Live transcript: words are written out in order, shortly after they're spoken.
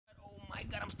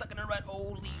god, I'm stuck in a rut.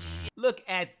 Holy shit. Look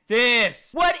at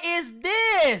this. What is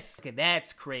this? Okay,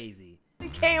 that's crazy. We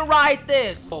can't ride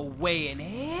this. No way in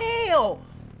hell.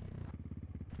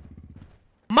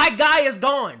 My guy is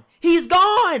gone. He's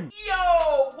gone.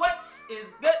 Yo, what is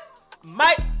good?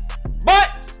 My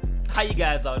butt. How you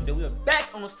guys all doing? We're back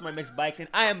on Smart Mix Bikes, and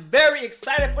I am very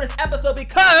excited for this episode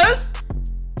because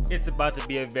it's about to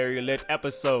be a very lit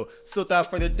episode. So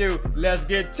without further ado, let's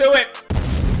get to it.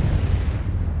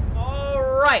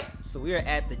 Alright, so we are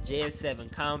at the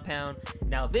JS7 Compound.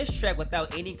 Now this track,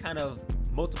 without any kind of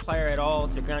multiplier at all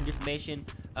to ground deformation,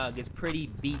 gets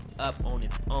pretty beat up on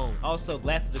its own. Also,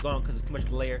 glasses are gone because it's too much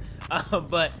glare.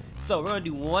 But so we're gonna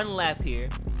do one lap here,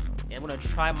 and I'm gonna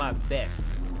try my best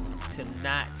to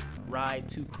not ride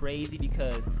too crazy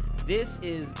because this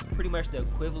is pretty much the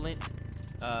equivalent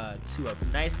to a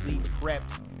nicely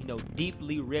prepped,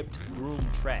 deeply ripped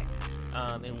groomed track.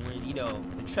 And when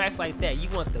the tracks like that, you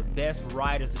want the best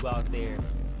riders to go out there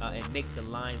and make the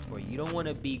lines for you. You don't want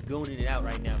to be gooning it out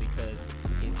right now, because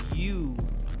if you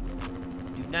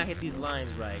do not hit these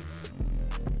lines right,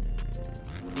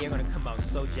 they're gonna come out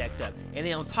so jacked up. And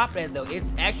then on top of that though,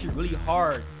 it's actually really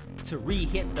hard to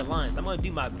re-hit the lines. I'm gonna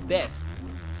do my best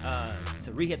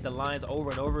to re-hit the lines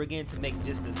over and over again to make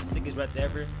just the sickest ruts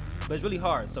ever, but it's really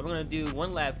hard. So we're gonna do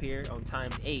one lap here on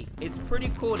times 8. It's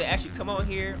pretty cool to actually come out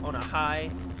here on a high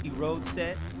Erode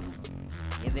set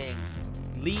and then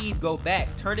leave, go back,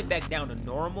 turn it back down to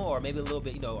normal, or maybe a little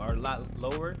bit, or a lot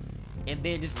lower, and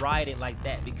then just ride it like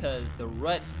that, because the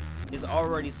rut is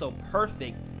already so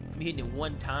perfect from hitting it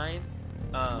one time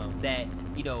that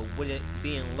with it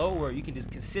being lower, you can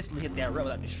just consistently hit that rut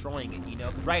without destroying it.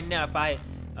 Because right now, if I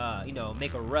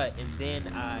make a rut and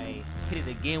then I hit it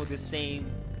again with the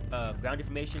same ground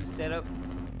deformation setup,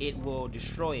 it will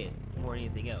destroy it more than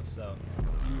anything else. So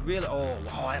you really, oh,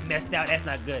 I messed out. That's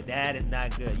not good. That is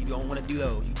not good. You don't want to do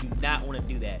those. You do not want to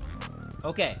do that.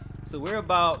 Okay, so we're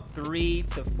about 3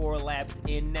 to 4 laps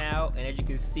in now, and as you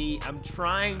can see, I'm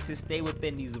trying to stay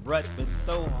within these ruts, but it's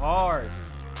so hard.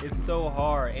 It's so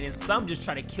hard, and it's some just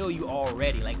try to kill you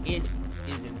already. Like, it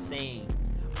is insane.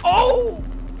 Oh!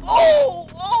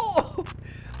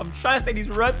 I'm trying to stay these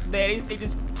ruts, man. They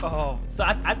just, oh. So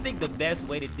I think the best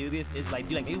way to do this is like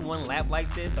do like maybe one lap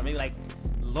like this, or maybe like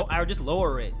or just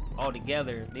lower it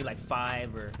altogether, maybe like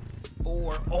 5 or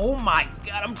 4. Oh my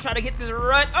god, I'm trying to hit this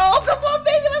rut. Oh, come on,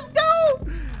 baby, let's go.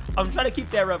 I'm trying to keep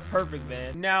that rut perfect,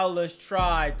 man. Now let's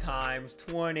try times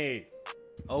 20.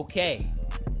 Okay,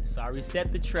 so I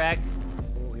reset the track.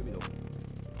 Oh, here we go.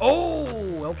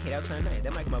 Oh, okay, that was kind of nice.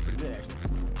 That might come out pretty good, actually.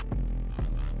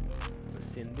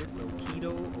 Send this no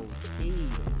keto, okay.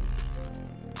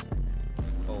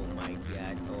 Oh my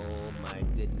god, oh my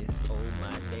goodness, oh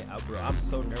my day, bro, I'm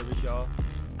so nervous, y'all.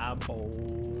 Oh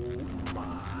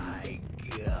my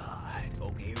god.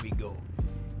 Okay, here we go.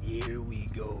 Here we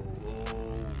go.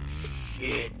 Oh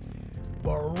shit,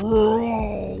 bro.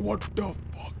 What the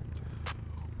fuck?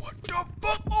 What the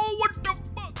fuck? Oh, what the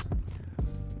fuck?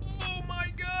 Oh my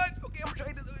god. Okay, I'm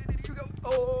trying this. Here we go.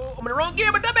 Oh, I'm in the wrong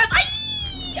gear, but dumbass.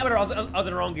 I was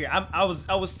in the wrong gear. I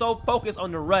was so focused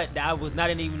on the rut that I was not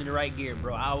even in the right gear,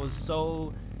 bro. I was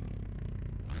so.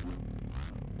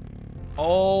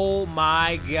 Oh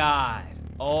my god.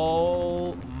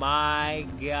 Oh my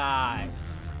god,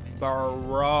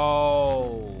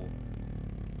 bro.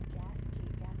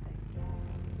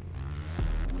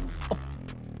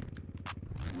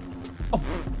 Oh.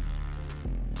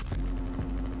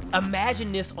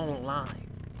 Imagine this online.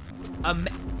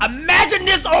 Imagine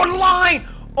this online.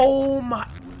 Oh my,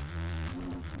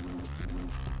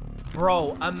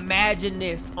 bro, imagine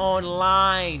this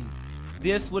online.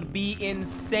 This would be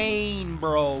insane,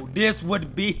 bro. This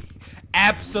would be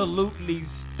absolutely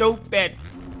stupid.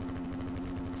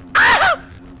 Ah!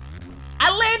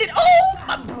 I landed. Oh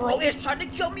my, bro, it's trying to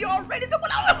kill me already.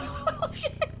 Oh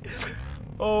shit.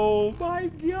 Oh my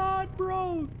god,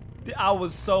 bro. I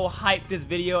was so hyped this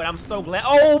video, and I'm so glad.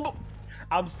 Oh,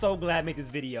 I'm so glad I made this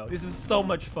video. This is so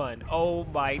much fun. Oh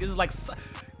my, this is like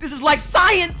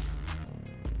science.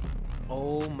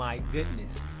 Oh my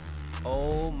goodness.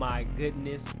 Oh my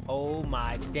goodness. Oh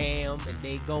my damn, and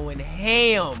they going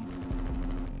ham.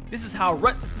 This is how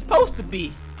ruts is supposed to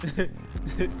be.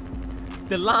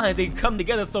 The lines, they come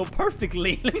together so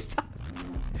perfectly. Let me stop.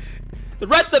 The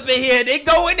ruts up in here, they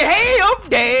going ham.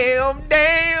 Damn,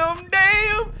 damn,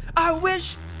 damn. I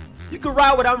wish you could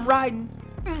ride what I'm riding.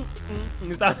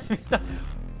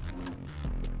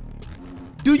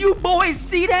 Do you boys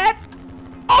see that?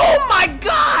 Oh my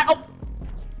god! Oh.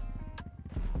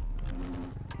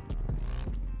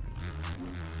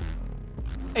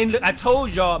 And look, I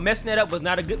told y'all messing that up was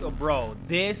not a good, bro.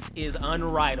 This is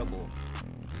unrideable.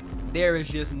 There is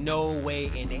just no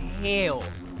way in hell.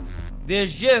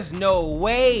 There's just no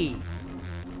way.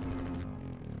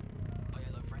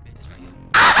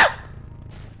 Ah!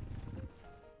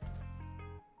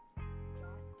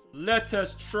 Let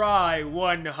us try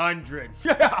 100.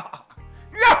 Yeah!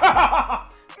 Yeah!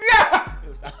 Yeah!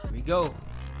 Here we go.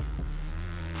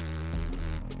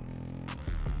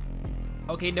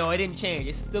 Okay, no, it didn't change.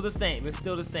 It's still the same. It's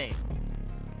still the same.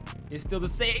 It's still the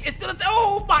same. It's still the same.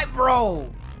 Oh, my bro.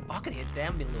 Oh, I could hit that.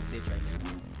 I'm being a little bitch right now.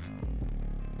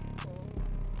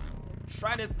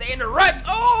 Trying to stay in the ruts.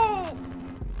 Oh!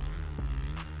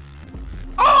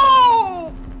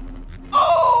 Oh!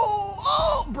 Oh!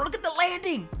 Oh! Bro, look at the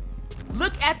landing.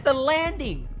 Look at the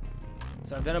landing.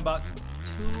 So I've done about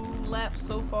 2 laps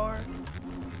so far.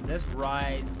 Let's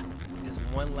ride this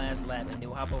one last lap and then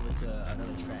we'll hop over to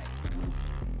another track.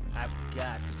 I've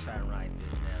got to try and ride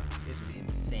this now. This is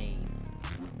insane.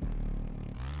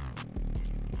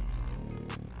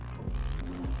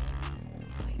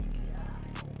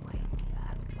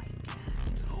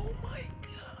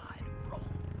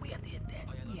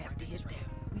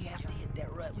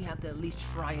 We have to at least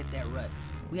try it that rut.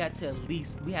 We have to at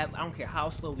least, I don't care how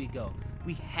slow we go.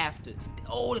 We have to.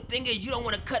 Oh, the thing is, you don't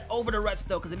want to cut over the ruts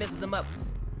though, because it messes them up.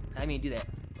 I mean, do that.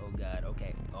 Oh God,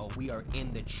 okay. Oh, we are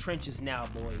in the trenches now,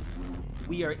 boys.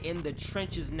 We are in the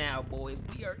trenches now, boys.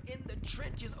 We are in the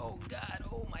trenches. Oh God,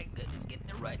 oh my goodness. Get in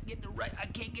the rut, get in the rut. I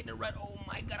can't get in the rut. Oh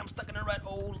my God, I'm stuck in the rut.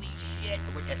 Holy shit.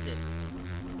 That's it.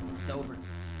 It's over.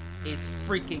 It's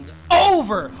freaking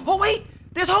over. Oh wait,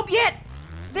 there's hope yet.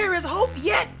 There is hope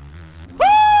yet.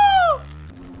 Woo!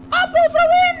 I'm going for the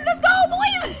win. Let's go,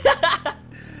 boys.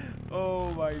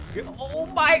 Oh my God. Oh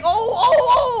my.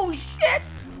 Oh shit.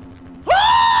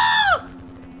 Oh!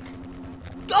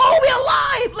 Oh, we're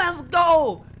alive. Let's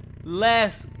go.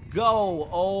 Let's go.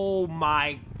 Oh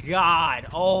my God.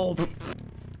 Oh.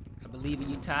 I believe in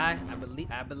you, Ty. I believe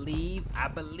in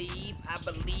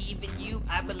you.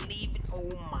 I believe in. Oh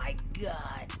my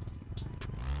God.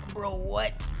 Bro,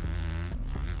 what?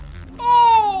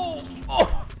 Oh!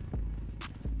 Oh!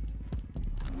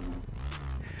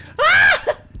 Ah!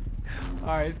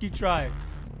 Alright, let's keep trying.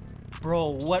 Bro,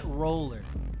 what roller?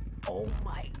 Oh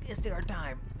my, is there a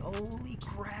time? Holy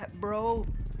crap, bro.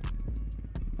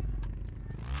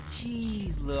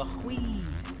 Jeez Louise.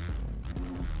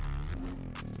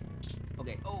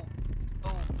 Okay, oh.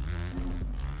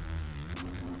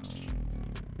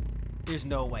 There's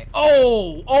no way.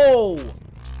 Oh!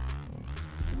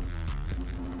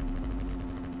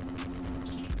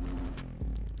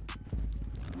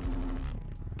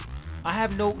 I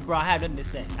have nothing to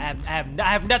say. I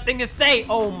have nothing to say.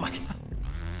 Oh my God.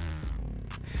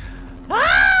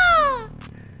 Ah!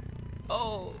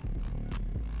 Oh.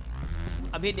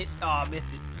 I'm hitting it. Oh, I missed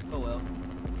it. Oh well.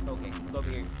 Okay, go over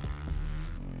here.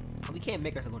 We can't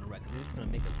make ourselves on the right because it's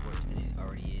gonna make it worse than it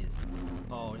already is.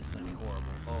 Oh, this is gonna be horrible.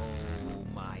 Oh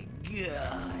my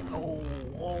God. Oh.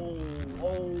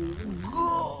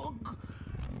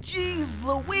 Jeez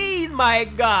Louise, my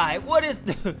guy. What is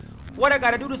the? What I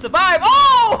gotta do to survive?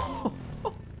 Oh!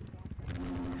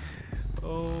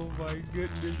 Oh my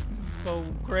goodness, this is so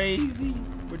crazy.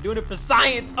 We're doing it for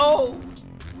science. Oh!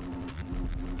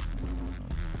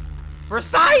 For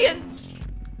science!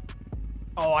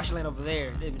 Oh, I should land over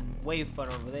there. They've been way fun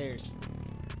over there.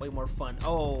 Way more fun.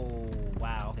 Oh,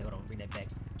 wow. Okay, hold on, bring that back.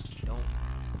 Don't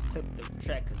clip the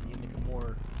track because you make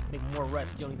more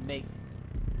ruts. You only make.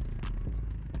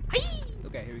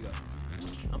 Okay, here we go.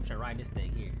 I'm trying to ride this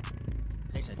thing here.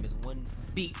 Actually, I missed one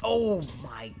beat. Oh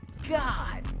my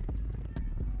God!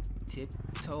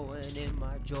 Tiptoeing in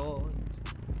my jaws.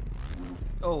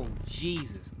 Oh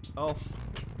Jesus! Oh.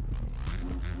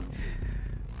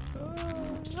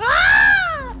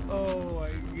 Ah! Oh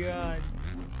my God!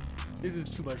 This is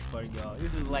too much fun, y'all.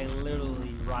 This is like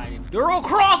literally riding Duro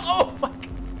Cross. Oh my God!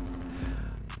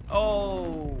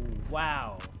 Oh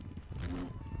wow!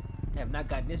 I have not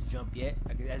gotten this jump yet,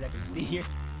 as I can see here.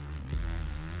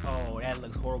 Oh, that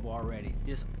looks horrible already.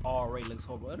 This already looks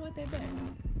horrible. It's not that bad.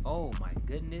 Oh my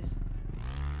goodness.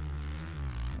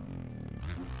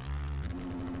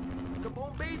 Come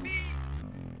on, baby.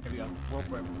 There we go. Roll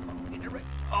for it. Oh, get that right.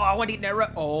 Oh, I want to get that right.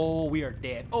 Oh, we are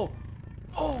dead. Oh.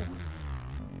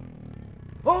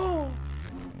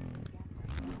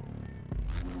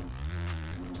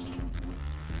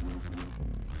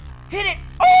 Hit it.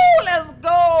 Oh, let's go.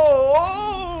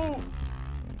 Oh.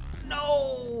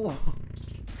 No.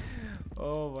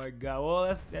 Oh my God.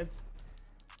 Well, that's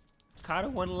kind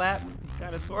of one lap,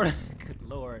 kind of sort of. Good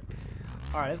Lord.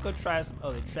 All right, let's go try some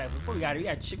other tracks. Before we gotta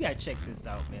check this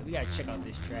out, man. We gotta check out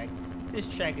this track. This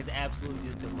track is absolutely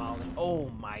just demolished. Oh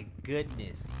my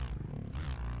goodness.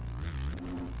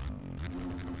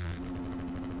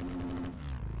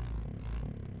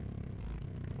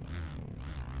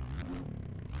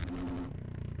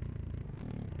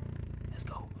 Let's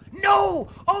go. No!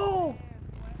 Oh!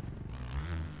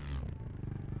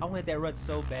 I wanted that rut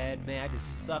so bad, man. I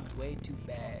just sucked way too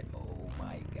bad. Oh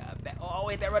my god. Oh,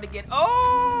 wait, that rut again.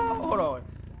 Oh! Hold on.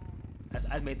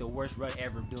 I made the worst rut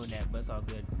ever doing that, but it's all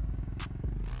good.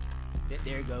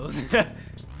 There it goes.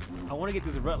 I want to get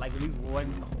this rut like at least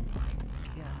one. Oh my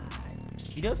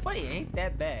god. You know, it's funny. It ain't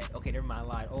that bad. Okay, never mind. I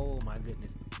lied. Oh my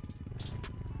goodness.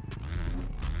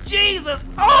 Jesus!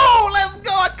 Oh, let's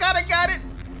go. I kind of got it.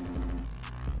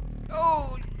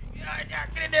 Oh,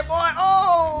 get in there, boy.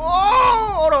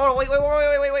 Oh, hold on. Wait.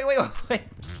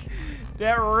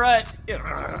 That rut.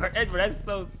 That's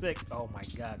so sick. Oh my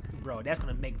god. Bro, that's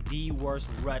going to make the worst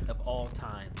rut of all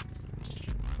time.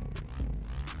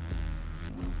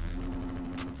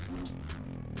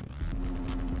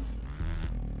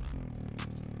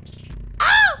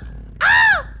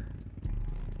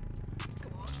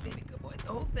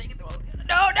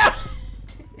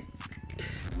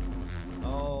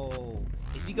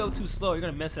 If you go too slow, you're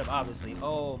gonna mess it up, obviously.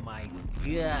 Oh my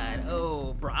god.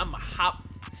 Oh, bro, I'm a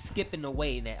skipping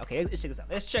away in that. Okay, let's check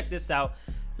this out.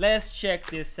 Let's check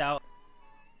this out.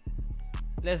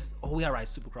 Oh, we gotta ride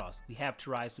Supercross. We have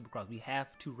to ride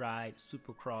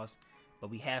Supercross. But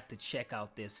we have to check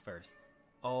out this first.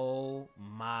 Oh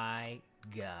my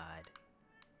god.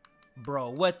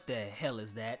 Bro, what the hell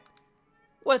is that?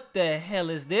 What the hell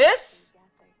is this?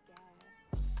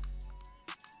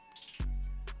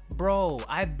 Bro,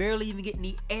 I barely even get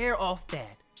any air off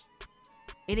that.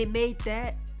 And it made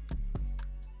that.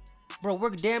 Bro,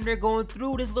 we're damn near going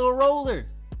through this little roller.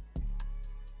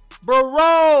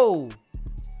 Bro,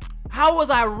 how was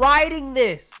I riding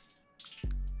this?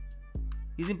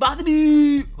 He's impossible.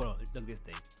 Hold on, look at this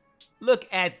thing. Look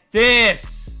at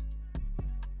this.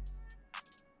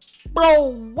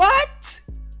 Bro, what?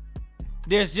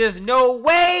 There's just no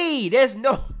way. There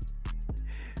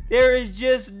is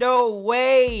just no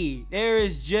way. There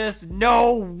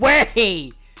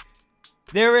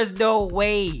is no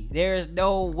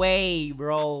way,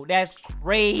 bro. That's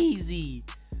crazy.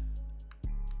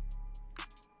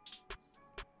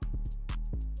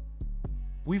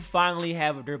 We finally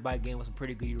have a dirt bike game with some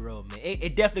pretty good road, man.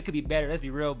 It definitely could be better, let's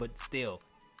be real, but still.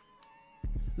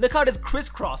 Look how this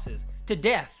crisscrosses to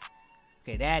death.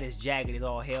 Okay, that is jagged as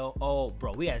all hell. Oh,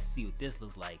 bro, we gotta see what this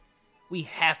looks like. We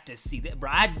have to see that, bro.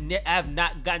 I have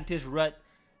not gotten to this rut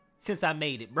since I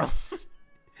made it, bro.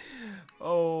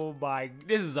 Oh my,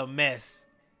 this is a mess.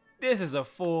 This is a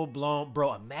full-blown,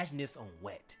 bro. Imagine this on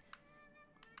wet.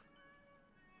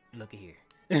 Look at here.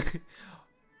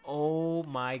 Oh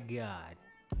my god.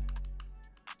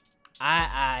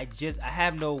 I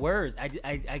have no words.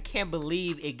 I can't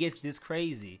believe it gets this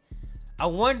crazy. I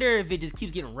wonder if it just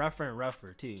keeps getting rougher and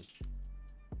rougher too.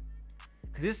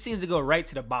 Cause this seems to go right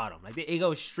to the bottom. Like it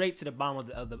goes straight to the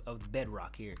bottom of the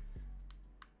bedrock here.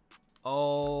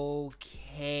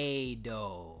 Okay,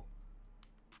 though.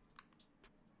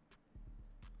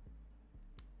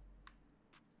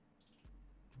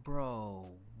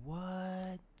 Bro,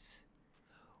 what?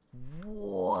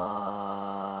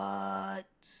 What?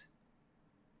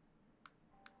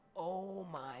 Oh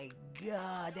my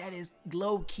god, that is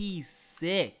low-key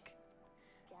sick.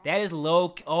 That is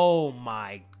oh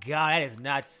my god, that is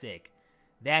not sick.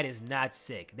 That is not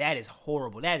sick. That is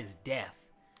horrible. That is death.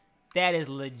 That is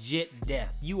legit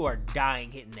death. You are dying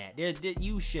hitting that.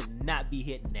 You should not be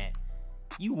hitting that.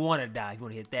 You want to die if you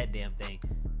want to hit that damn thing.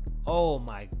 Oh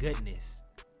my goodness.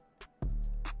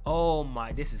 Oh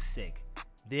my, this is sick.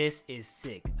 This is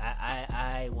sick.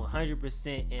 I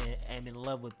 100% am in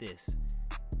love with this.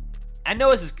 I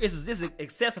know this is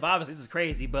excessive, obviously, this is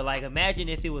crazy, but like imagine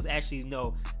if it was actually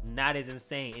not as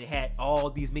insane. It had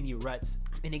all these mini ruts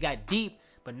and it got deep,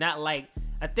 but not like,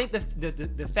 I think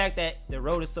the fact that the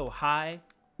road is so high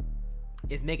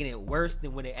is making it worse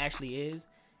than what it actually is.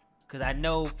 Cause I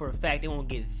know for a fact it won't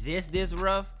get this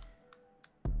rough,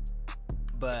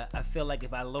 but I feel like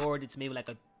if I lowered it to maybe like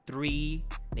a 3,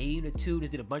 maybe even a 2,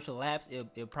 just did a bunch of laps,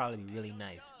 it'll probably be really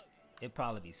nice. It'd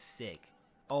probably be sick.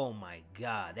 Oh my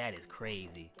god, that is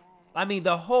crazy. I mean,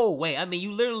 the whole way. I mean,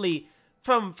 you literally,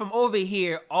 from over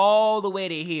here all the way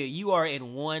to here, you are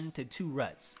in 1 to 2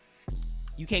 ruts.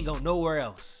 You can't go nowhere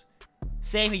else.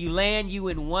 Same here, you land, you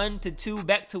in 1 to 2,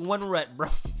 back to 1 rut, bro.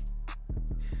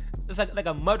 It's like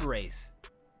a mud race.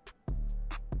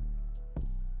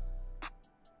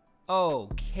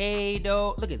 Okay,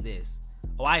 though. Look at this.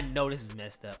 Oh, I know this is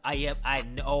messed up. I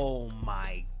know. Oh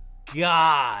my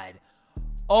god.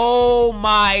 Oh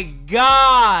my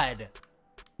god!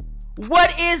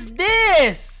 What is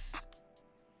this?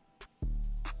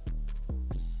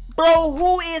 Bro,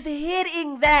 who is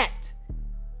hitting that?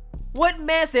 What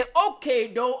man said, okay,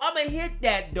 though, I'ma hit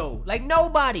that, though? Like,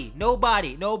 nobody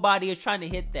is trying to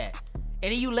hit that.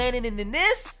 And then you landing into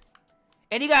this?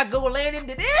 And you gotta go land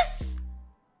into this?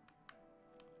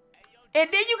 And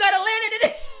then you gotta land into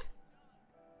this?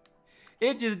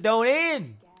 It just don't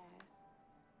end.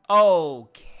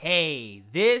 Okay,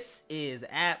 this is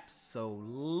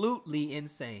absolutely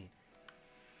insane.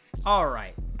 All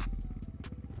right.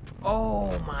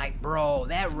 Oh my, bro,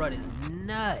 that run is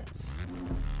nuts.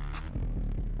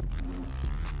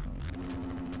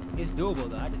 It's doable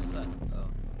though, I just suck.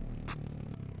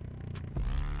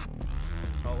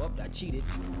 Oh, I cheated.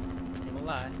 Ain't gonna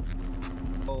lie.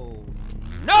 Oh,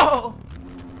 no!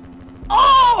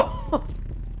 Oh!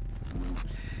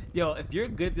 Yo, if you're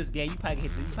good at this game, you probably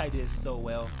do this so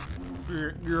well.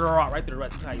 You're right to the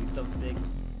ruts. You probably be so sick.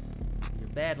 You're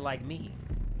bad like me.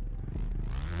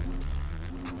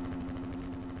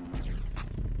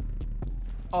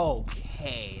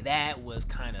 Okay, that was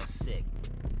kind of sick.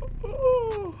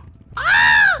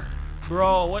 Ah!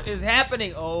 Bro, what is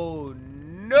happening? Oh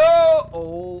no!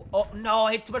 Oh no!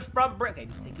 I hit too much front brake. Okay,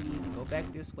 just take it easy. Go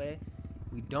back this way.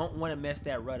 We don't want to mess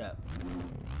that rut up.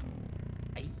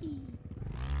 I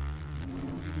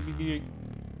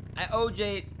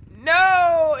OJ'd. No!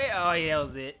 Oh yeah, that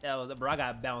was it. That was it, bro. I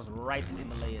got bounced right to the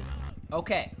Himalayas.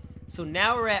 Okay, so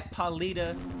now we're at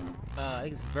Paleta. I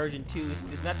think it's version 2.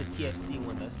 It's not the TFC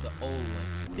one, that's the old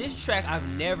one. This track, I've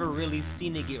never really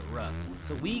seen it get rough.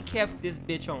 So we kept this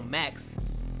bitch on max.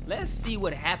 Let's see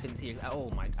what happens here.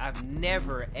 Oh my, I've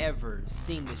never ever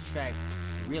seen this track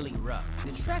really rough.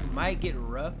 The track might get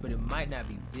rough, but it might not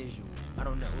be visual. I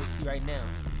don't know, we'll see right now.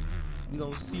 We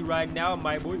gonna see right now,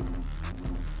 my boy.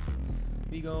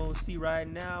 We gonna see right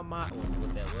now, my, oh,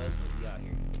 what that was, but we out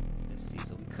here. Let's see,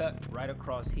 so we cut right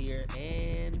across here,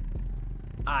 and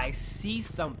I see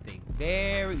something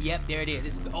very, yep, there it is.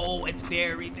 It's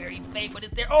very, very fake, but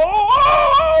it's there.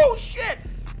 Oh, shit.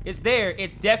 It's there.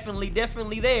 It's definitely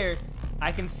there.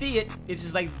 I can see it. It's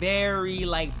just like very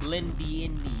like blendy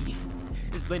in me.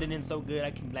 It's blending in so good. I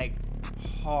can like,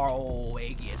 oh,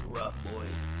 it gets rough, boys.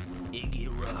 It get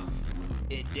rough.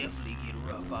 It definitely get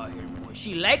rough out here, boys.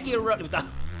 She like it rough.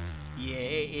 Yeah,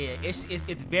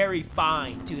 it's very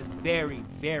fine too. It's very,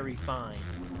 very fine.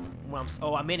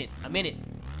 I'm in it.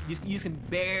 You can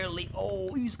barely,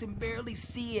 you can barely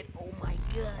see it. Oh my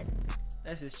god.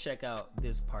 Let's just check out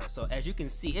this part. So as you can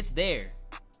see, it's there.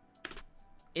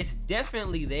 It's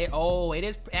definitely there. Oh, it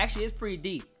is actually, it's pretty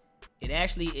deep. It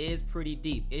actually is pretty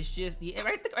deep. It's just, yeah,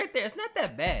 right there. It's not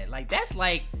that bad. Like that's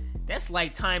like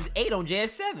times 8 on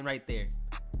JS7 right there.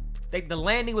 Like the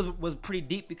landing was pretty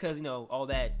deep because, you know, all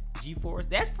that G-force.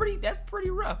 That's pretty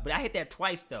rough. But I hit that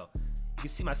twice though. You can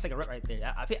see my second rut right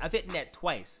there. I've hit that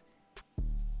twice.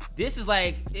 This is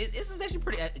like, this is actually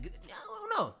pretty, I don't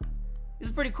know. This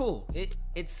is pretty cool.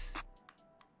 It's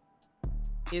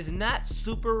not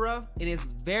super rough. It is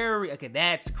very, okay,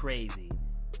 that's crazy.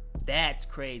 That's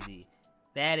crazy.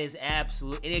 That is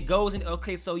absolute, and it goes in,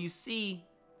 okay, so you see,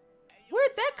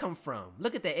 where'd that come from?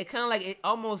 Look at that. It kind of like, it's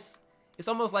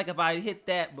almost like if I hit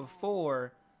that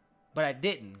before, but I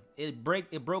didn't. It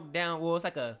broke down, well, it's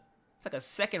like a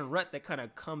second rut that kind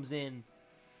of comes in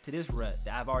to this rut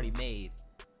that I've already made.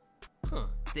 Huh,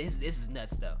 this is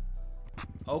nuts though.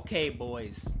 Okay,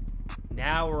 boys,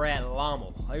 now we're at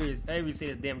Lommel. Everybody say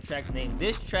this damn track's name.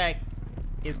 This track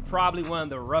is probably one of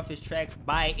the roughest tracks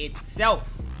by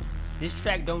itself. This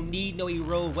track don't need no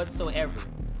erode whatsoever.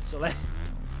 So let's,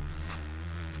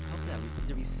 is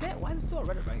it reset? Why is it so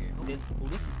red right here? This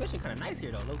suspension kind of nice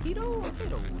here though. Low-key though, okay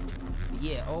though.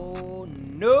 Yeah, oh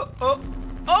no,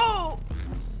 oh!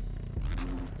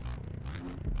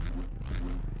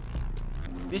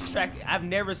 This track, I've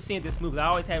never seen this smooth. I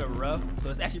always have it rough, so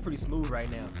it's actually pretty smooth right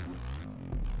now.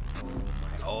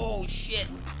 Oh shit!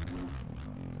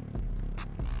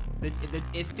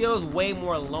 It feels way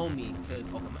more loamy. Cause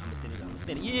I'm gonna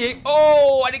send it. Yeah.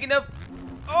 Oh, I didn't get enough.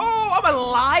 Oh, I'm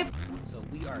alive. So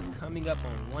we are coming up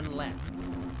on 1 lap.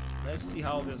 Let's see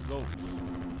how this goes.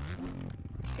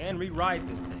 Can we ride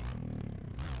this thing?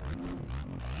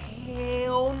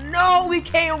 Hell no, we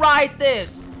can't ride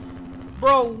this,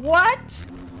 bro. What?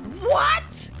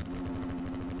 What?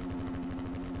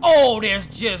 Oh, there's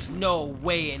just no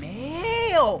way in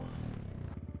hell.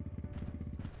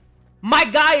 My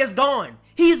guy is gone.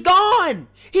 He's gone.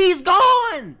 He's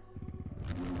gone.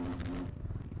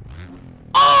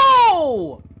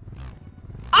 Oh,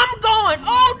 I'm gone.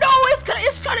 Oh no,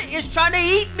 it's trying to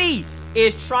eat me.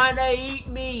 It's trying to eat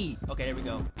me. Okay, there we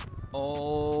go.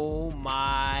 Oh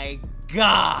my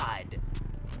god.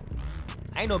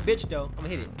 I ain't no bitch though. I'm gonna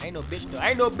hit it. I ain't no bitch though. I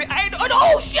ain't no bitch. I ain't no.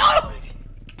 Oh shit!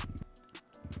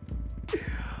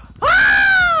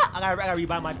 Ah! I gotta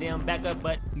rebuy my damn backup,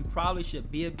 but you probably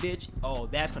should be a bitch. Oh,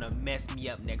 that's gonna mess me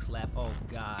up next lap. Oh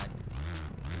god.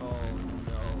 Oh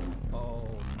no. Oh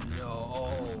no.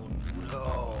 Oh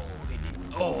no. Hit it.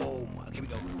 Oh my. Here we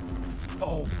go.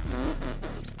 Oh.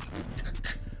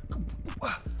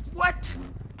 What?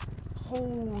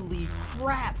 Holy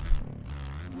crap.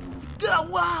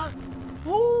 What?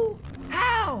 Who?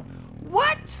 How?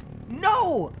 What?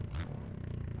 No.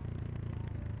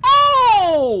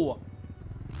 Oh!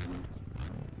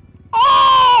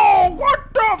 Oh!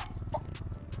 What the fuck?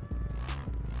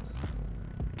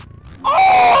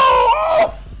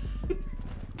 Oh!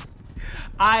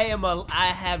 I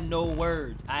have no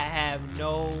words. I have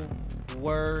no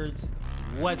words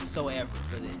whatsoever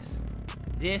for this.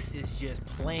 This is just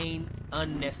plain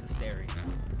unnecessary.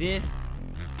 This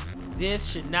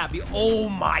should not be. Oh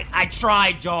my! I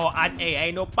tried, y'all. Hey, I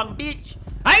ain't no punk bitch.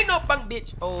 I ain't no punk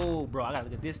bitch. Oh, bro, I gotta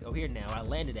look at this over here now. I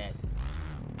landed at.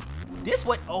 This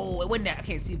what? Oh, it wasn't that. I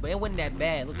can't see, but it wasn't that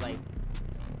bad. Look like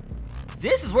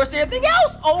this is worse than everything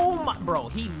else. Oh my, bro,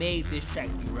 he made this track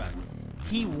be rough.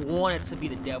 He wanted to be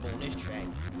the devil on this track.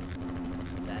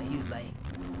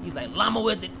 He's like Lommel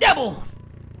with the devil.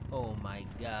 Oh my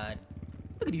god.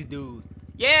 Look at these dudes.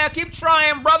 Yeah, keep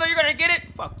trying, brother. You're gonna get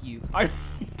it. Fuck you.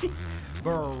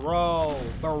 Bro.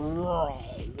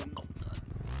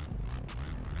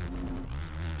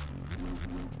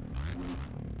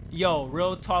 Yo,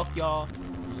 real talk, y'all.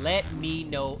 Let me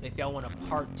know if y'all want a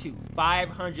part 2.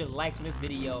 500 likes on this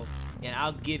video, and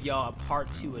I'll give y'all a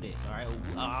part 2 of this, all right?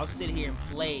 I'll sit here and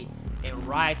play and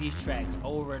ride these tracks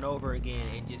over and over again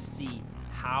and just see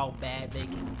how bad they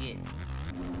can get.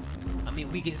 I mean,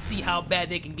 we can see how bad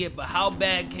they can get, but how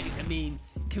bad can we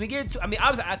get to? I mean,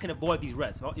 obviously I can avoid these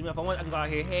ruts. You know, if I want, I can go out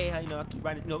here, hey, you know, I keep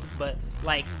riding, you know, but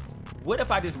like, what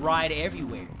if I just ride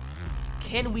everywhere?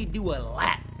 Can we do a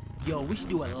lap? Yo, we should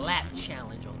do a lap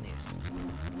challenge on this.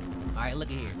 All right,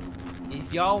 look at here.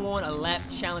 If y'all want a lap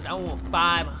challenge, I want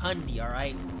 500, all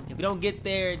right? If we don't get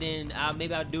there, then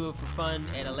maybe I'll do it for fun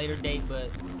at a later date,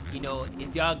 but you know,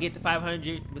 if y'all get to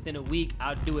 500 within a week,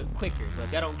 I'll do it quicker. But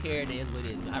if y'all don't care, then it's what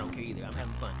it is. I don't care either. I'm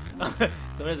having fun.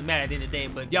 So it doesn't matter at the end of the day.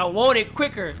 But if y'all want it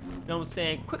quicker, you know what I'm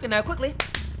saying? Quicker, not quickly.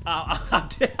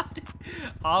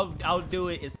 I'll do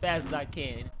it as fast as I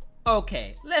can.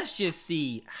 Okay, let's just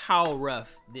see how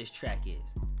rough this track is.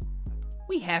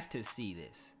 We have to see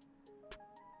this.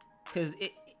 Cause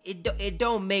it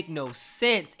don't make no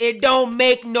sense. It don't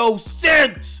make no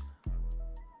sense.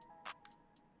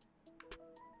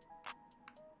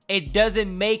 It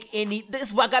doesn't make any. This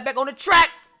is why I got back on the track.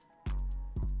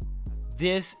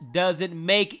 This doesn't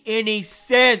make any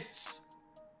sense.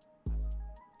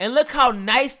 And look how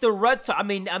nice the ruts are. I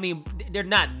mean, they're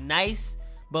not nice,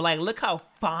 but like, look how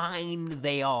fine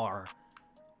they are.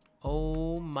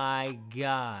 Oh my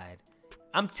god!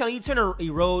 I'm telling you, turn a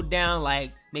Erode down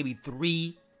like maybe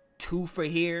 3, 2 for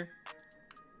here,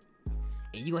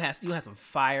 and you gonna have some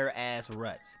fire ass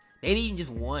ruts. Maybe even just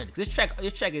 1. Cause this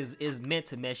track is meant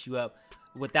to mess you up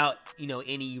without, you know,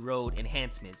 any Erode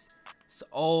enhancements. So,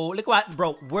 oh, look what,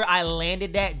 bro, where I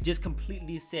landed at just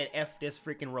completely said F this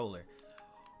freaking roller.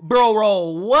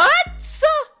 Bro, what?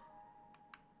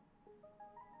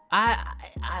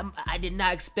 I did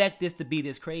not expect this to be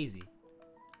this crazy.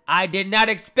 I did not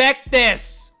expect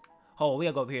this. Oh, we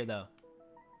gotta go over here though.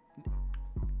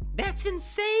 That's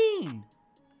insane.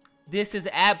 This is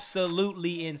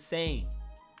absolutely insane.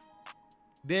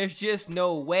 There's just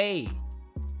no way.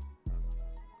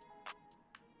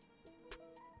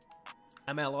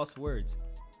 I'm at a loss of words.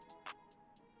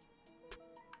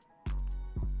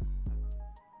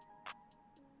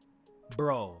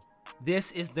 Bro,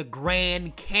 this is the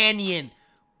Grand Canyon.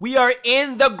 We are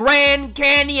in the Grand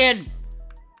Canyon.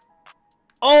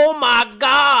 Oh my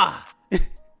god.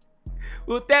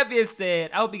 With that being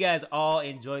said, I hope you guys all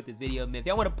enjoyed the video, man. If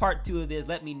y'all want a part 2 of this,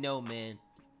 let me know, man.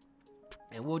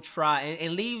 And we'll try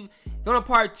and leave. If you want a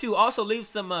part 2, also leave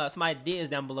some ideas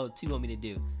down below too. You want me to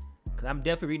do? Cause I'm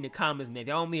definitely reading the comments, man. If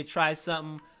y'all want me to try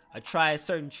something, or try a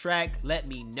certain track, let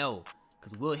me know.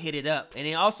 Cause we'll hit it up. And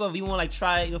then also, if you want to like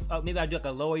try, you know, maybe I do like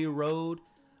a lower Erode,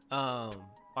 or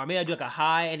maybe I do like a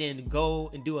high and then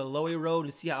go and do a lower Erode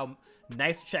and see how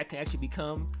nice the track can actually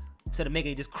become instead of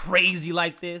making it just crazy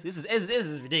like this. This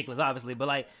is ridiculous, obviously, but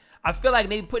like I feel like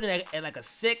maybe putting it at like a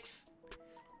 6.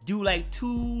 Do like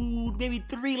 2, maybe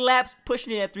 3 laps,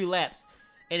 pushing it at 3 laps,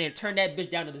 and then turn that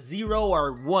bitch down to the 0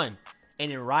 or 1,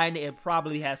 and then riding it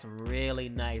probably has some really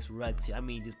nice ruts. I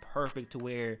mean, just perfect to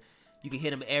where you can hit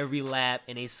them every lap,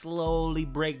 and they slowly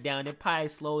break down. They probably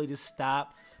slowly just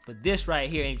stop, But this right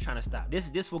here ain't trying to stop.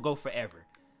 This will go forever.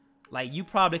 Like, you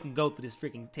probably can go through this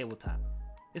freaking tabletop.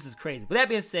 This is crazy. But that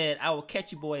being said, I will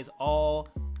catch you boys all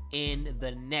in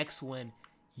the next one.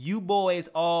 You boys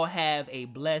all have a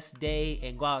blessed day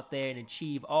and go out there and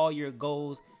achieve all your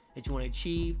goals that you want to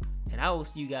achieve. And I will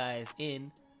see you guys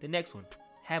in the next one.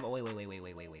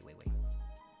 Wait.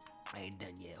 I ain't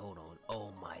done yet. Hold on.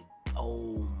 Oh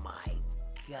my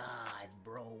God,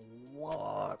 bro.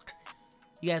 What?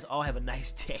 You guys all have a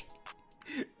nice day.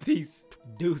 Peace.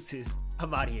 Deuces.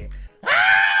 I'm out of here.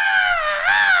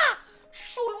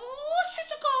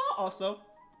 Also,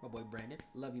 my boy Brandon.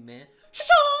 Love you, man.